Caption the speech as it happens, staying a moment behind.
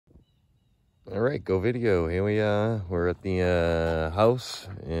All right, go video. Here we are. We're at the house,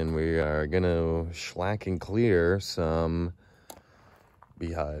 and we are gonna shellac and clear some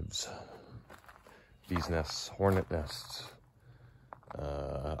beehives, bees nests, hornet nests.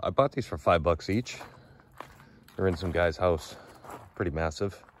 I bought these for $5 each. They're in some guy's house, pretty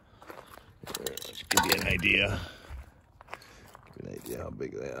massive. Just give you an idea. Give you an idea how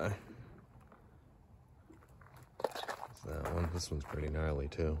big they are. There's that one. This one's pretty gnarly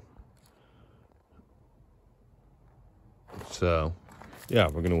too. So, yeah,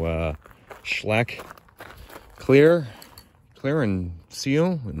 we're gonna shellac, clear and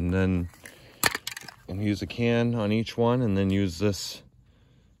seal, and then use a can on each one, and then use this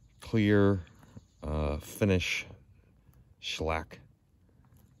clear finish shellac.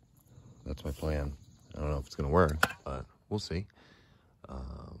 That's my plan. I don't know if it's gonna work, but we'll see.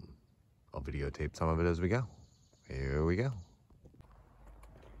 I'll videotape some of it as we go. Here we go.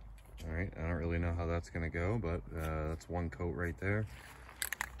 All right, I don't really know how that's gonna go, but that's one coat right there.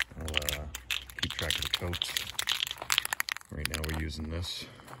 I'll keep track of the coats. Right now we're using this.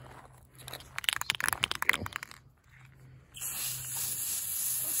 So here we go.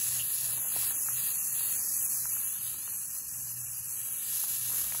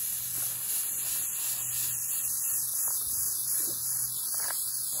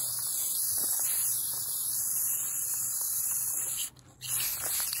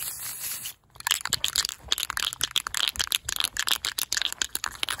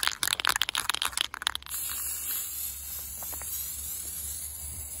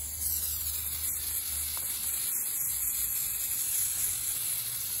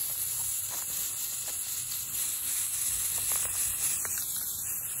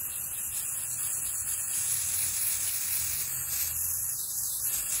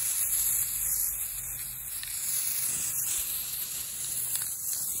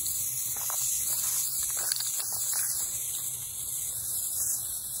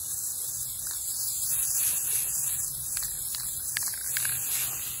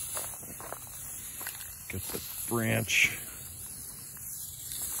 Get the branch.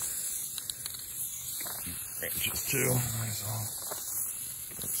 Branches too. Might as well.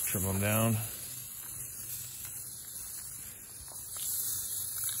 Let's trim them down.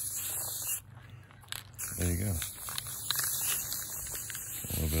 There you go.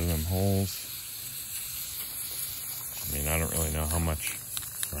 A little bit of them holes. I mean, I don't really know how much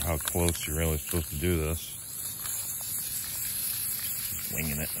or how close you're really supposed to do this. Just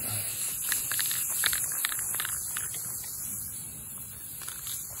winging it.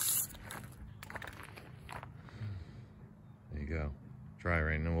 Go dry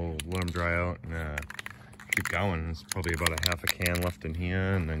right now. We'll let them dry out and keep going. There's probably about a half a can left in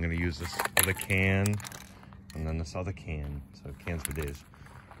here, and I'm going to use this other can and then this other can. So cans for days.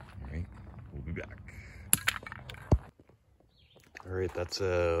 All right, we'll be back. All right, that's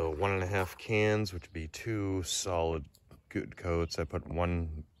 1.5 cans, which would be 2 solid good coats. I put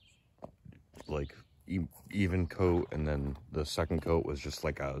one like even coat, and then the second coat was just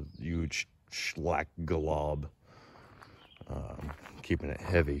like a huge shellac glob. Keeping it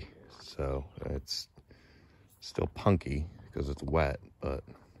heavy, so it's still punky because it's wet, but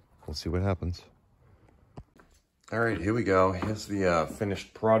we'll see what happens. All right, here we go. Here's the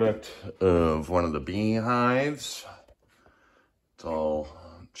finished product of one of the beehives. It's all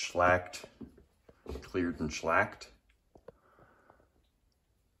shellacked, cleared and shellacked.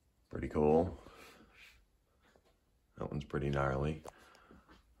 Pretty cool. That one's pretty gnarly.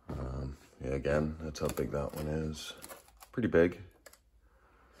 Yeah, again, that's how big that one is. Pretty big,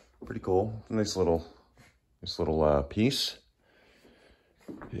 pretty cool. Nice little piece.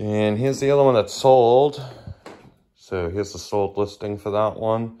 And here's the other one that's sold. So here's the sold listing for that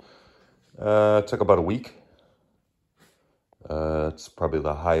one. It took about a week. It's probably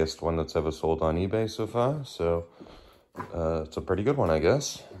the highest one that's ever sold on eBay so far. So it's a pretty good one, I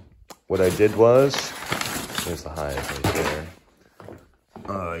guess. What I did was, here's the hive right there.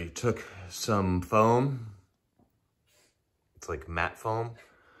 I took some foam. It's like matte foam,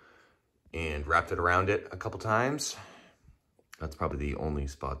 and wrapped it around it a couple times. That's probably the only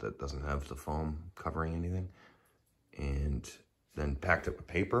spot that doesn't have the foam covering anything. And then packed it with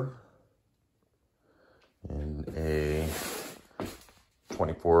paper in a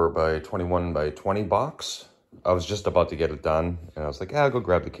 24 by 21 by 20 box. I was just about to get it done, and I was like, yeah, I'll go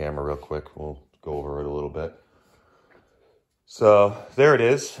grab the camera real quick. We'll go over it a little bit. So there it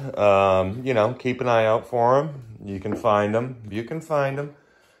is. You know, keep an eye out for them. You can find them. You can find them.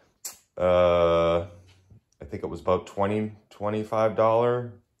 I think it was about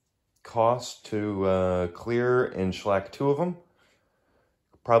 $25 cost to clear and shellac 2 of them.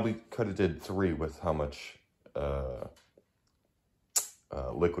 Probably could have did 3 with how much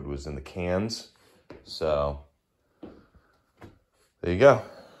liquid was in the cans. So there you go,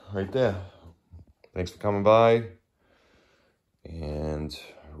 right there. Thanks for coming by, and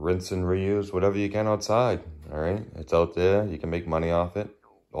rinse and reuse whatever you can outside. All right, it's out there. You can make money off it.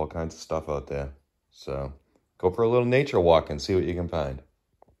 All kinds of stuff out there. So go for a little nature walk and see what you can find.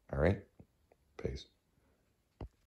 All right, peace.